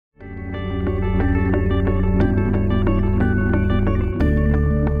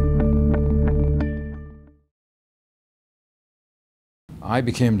I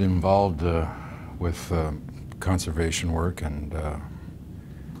became involved with conservation work, and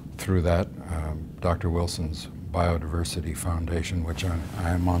through that, Dr. Wilson's Biodiversity Foundation, which I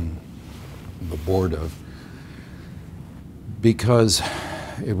am on the board of, because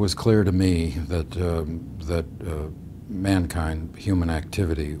it was clear to me that mankind, human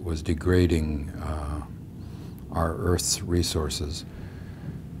activity, was degrading our Earth's resources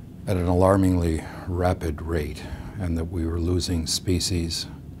at an alarmingly rapid rate, and that we were losing species,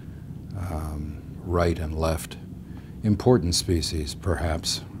 right and left, important species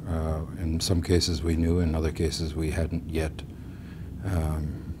perhaps. In some cases we knew, in other cases we hadn't yet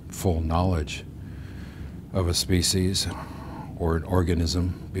full knowledge of a species or an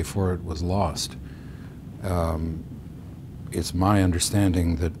organism before it was lost. It's my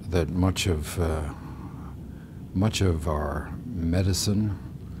understanding that much of our medicine,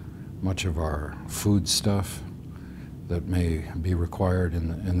 much of our food stuff that may be required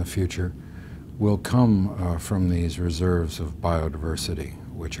in the future will come from these reserves of biodiversity,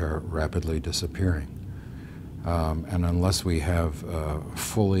 which are rapidly disappearing. And unless we have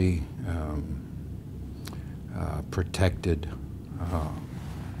fully protected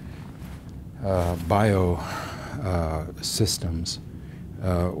biosystems,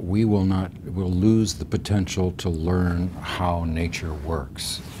 we'll lose the potential to learn how nature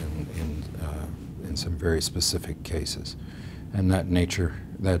works in some very specific cases. And that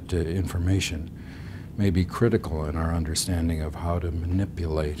information may be critical in our understanding of how to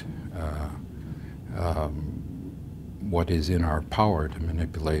manipulate what is in our power to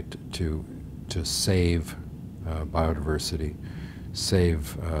manipulate to save biodiversity,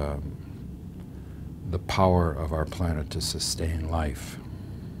 save the power of our planet to sustain life.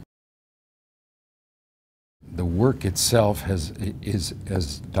 The work itself is,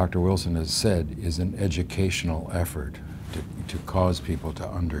 as Dr. Wilson has said, is an educational effort to cause people to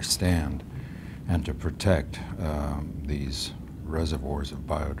understand and to protect these reservoirs of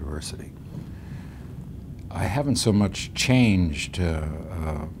biodiversity. I haven't so much changed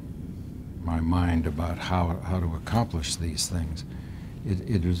my mind about how to accomplish these things.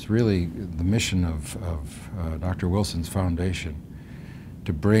 It is really the mission of Dr. Wilson's foundation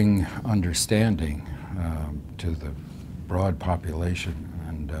to bring understanding to the broad population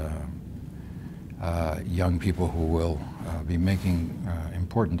and young people who will be making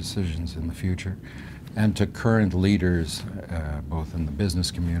important decisions in the future, and to current leaders both in the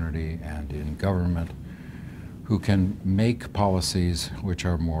business community and in government who can make policies which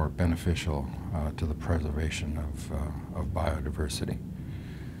are more beneficial to the preservation of biodiversity.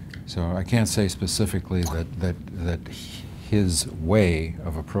 So I can't say specifically that his way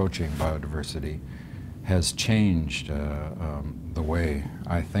of approaching biodiversity has changed the way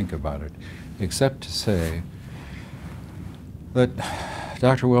I think about it, except to say that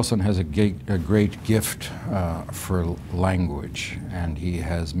Dr. Wilson has a great gift for language, and he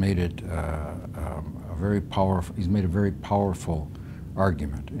has made it he's made a very powerful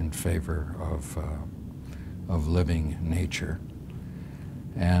argument in favor of living nature.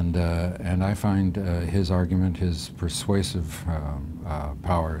 And I find his argument, his persuasive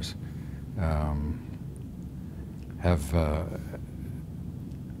powers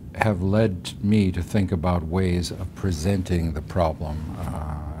have led me to think about ways of presenting the problem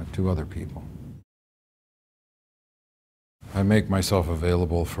to other people. I make myself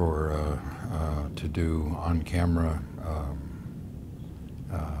available for to do on-camera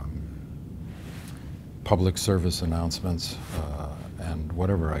public service announcements and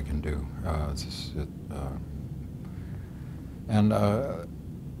whatever I can do.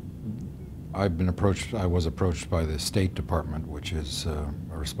 I was approached by the State Department, which is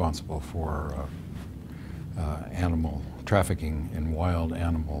responsible for animal trafficking in wild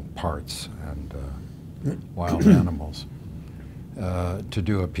animal parts and wild animals, to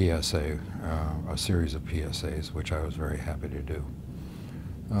do a PSA, a series of PSAs, which I was very happy to do.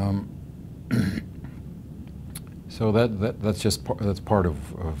 So that's part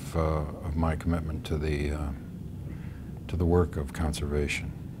of my commitment to the work of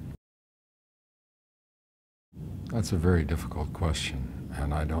conservation. That's a very difficult question,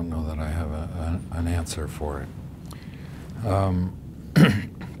 and I don't know that I have an answer for it.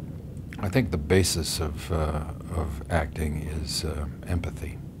 I think the basis of acting is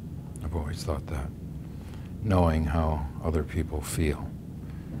empathy. I've always thought that, knowing how other people feel,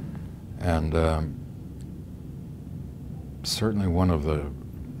 and certainly one of the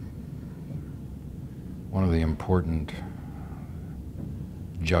important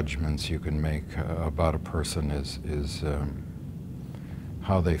judgments you can make about a person is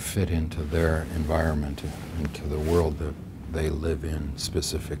how they fit into their environment, into the world they live in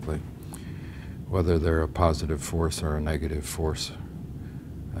specifically, whether they're a positive force or a negative force.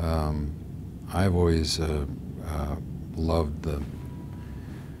 I've always loved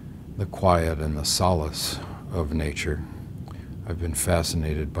the quiet and the solace of nature. I've been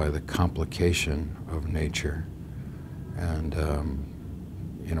fascinated by the complication of nature, and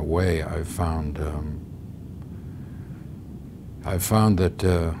in a way I've found that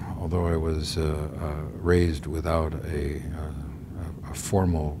although I was raised without a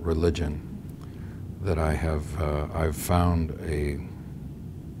formal religion, that I've found a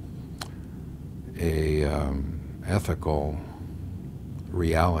ethical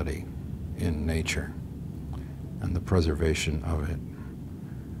reality in nature and the preservation of it,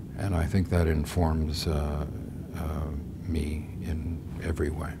 and I think that informs me in every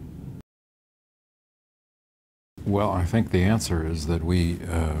way. Well, I think the answer is that we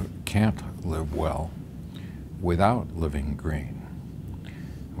can't live well without living green.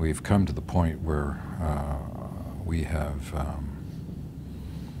 We've come to the point where we have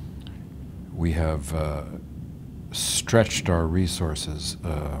stretched our resources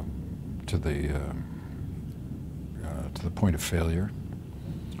to the point of failure.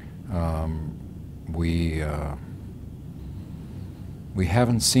 We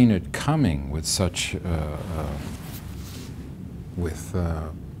haven't seen it coming with such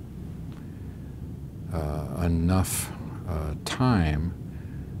enough time,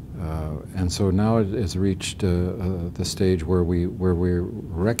 and so now it has reached the stage where we're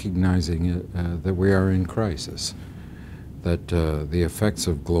recognizing that we are in crisis, that the effects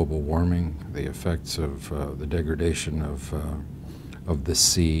of global warming, the effects of the degradation of the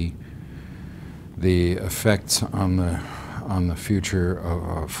sea, the effects on the future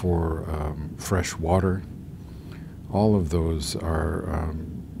for fresh water, all of those are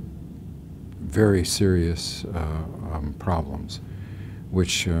very serious problems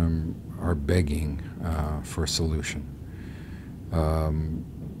which are begging for solution.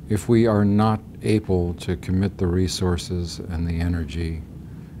 If we are not able to commit the resources and the energy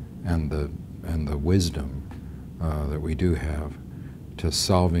and the wisdom that we do have to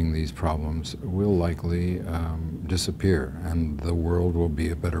solving these problems, we'll likely disappear, and the world will be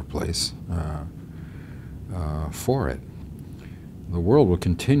a better place for it. The world will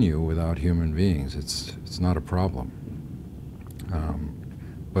continue without human beings. It's not a problem.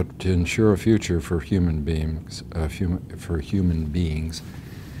 But to ensure a future for human beings,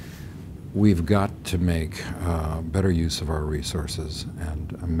 we've got to make better use of our resources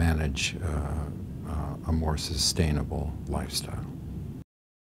and manage a more sustainable lifestyle.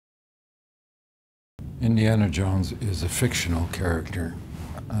 Indiana Jones is a fictional character.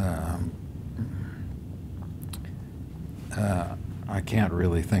 I can't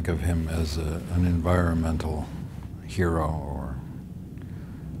really think of him as an environmental hero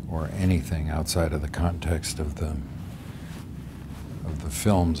or anything outside of the context of the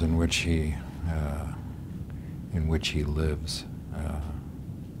films in which he lives.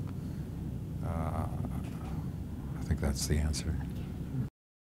 I think that's the answer.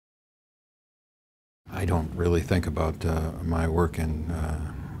 I don't really think about my work in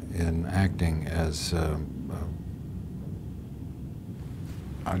acting as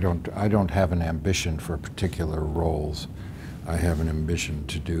I don't have an ambition for particular roles. I have an ambition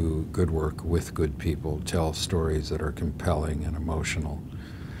to do good work with good people, tell stories that are compelling and emotional,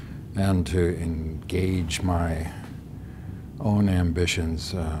 and to engage my own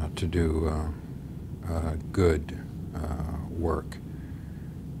ambitions to do good work.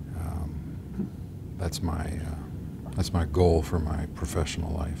 That's my goal for my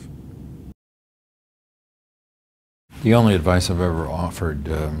professional life. The only advice I've ever offered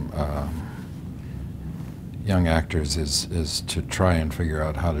young actors is to try and figure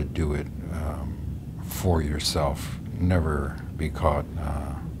out how to do it for yourself. Never be caught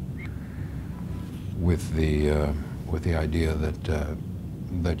with the idea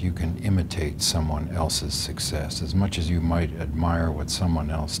that you can imitate someone else's success. As much as you might admire what someone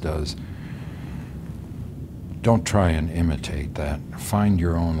else does, don't try and imitate that. Find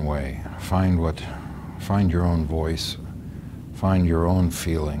your own way. Find your own voice. Find your own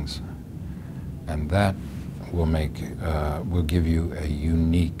feelings, and that will give you a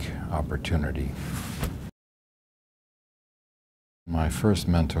unique opportunity. My first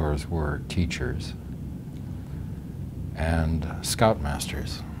mentors were teachers and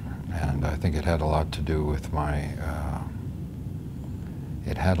scoutmasters, and I think it had a lot to do with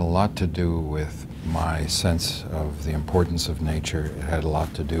my sense of the importance of nature. It had a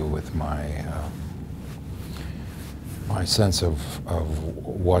lot to do with my my sense of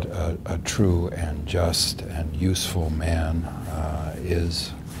what a true and just and useful man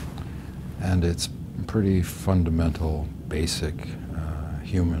is, and its pretty fundamental, basic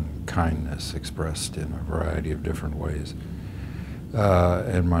human kindness expressed in a variety of different ways.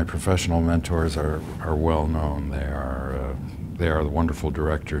 And my professional mentors are well known. They are the wonderful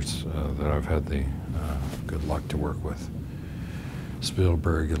directors that I've had the good luck to work with.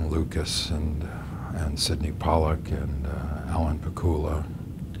 Spielberg and Lucas and Sidney Pollack and Alan Pakula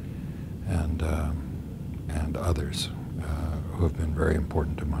and others who have been very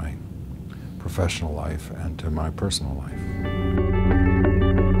important to my professional life and to my personal life.